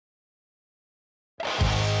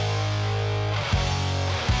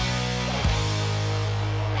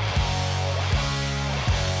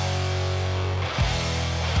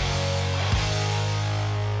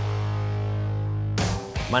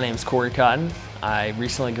My name is Cory Cotton. I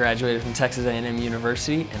recently graduated from Texas A&M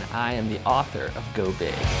University, and I am the author of Go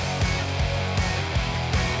Big.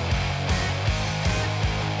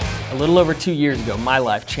 A little over 2 years ago, my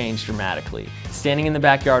life changed dramatically. Standing in the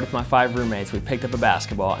backyard with my 5 roommates, we picked up a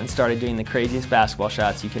basketball and started doing the craziest basketball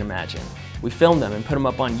shots you can imagine. We filmed them and put them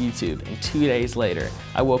up on YouTube, and 2 days later,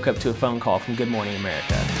 I woke up to a phone call from Good Morning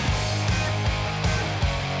America.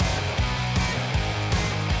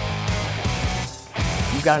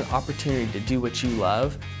 You've got an opportunity to do what you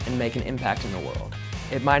love and make an impact in the world.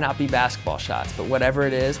 It might not be basketball shots, but whatever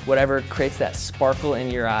it is, whatever creates that sparkle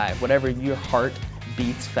in your eye, whatever your heart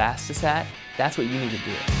beats fastest at, that's what you need to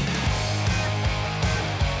do.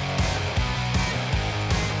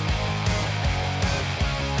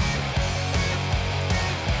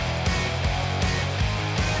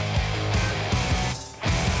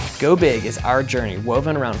 Go Big is our journey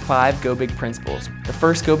woven around 5 Go Big principles. The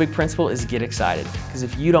first Go Big principle is get excited, because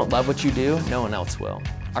if you don't love what you do, no one else will.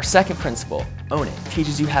 Our second principle, own it,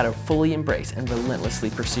 teaches you how to fully embrace and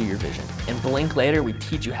relentlessly pursue your vision. And Blink Later, we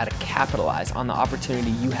teach you how to capitalize on the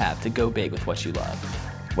opportunity you have to go big with what you love.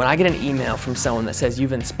 When I get an email from someone that says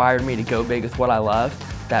you've inspired me to go big with what I love,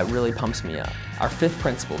 that really pumps me up. Our fifth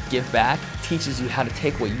principle, give back, teaches you how to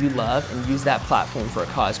take what you love and use that platform for a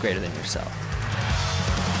cause greater than yourself.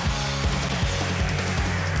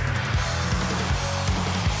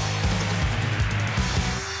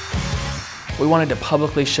 We wanted to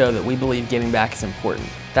publicly show that we believe giving back is important.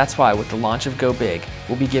 That's why with the launch of Go Big,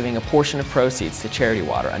 we'll be giving a portion of proceeds to Charity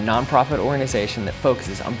Water, a nonprofit organization that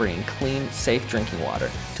focuses on bringing clean, safe drinking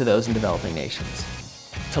water to those in developing nations.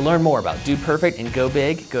 To learn more about Dude Perfect and Go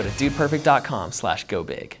Big, go to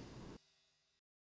dudeperfect.com/gobig.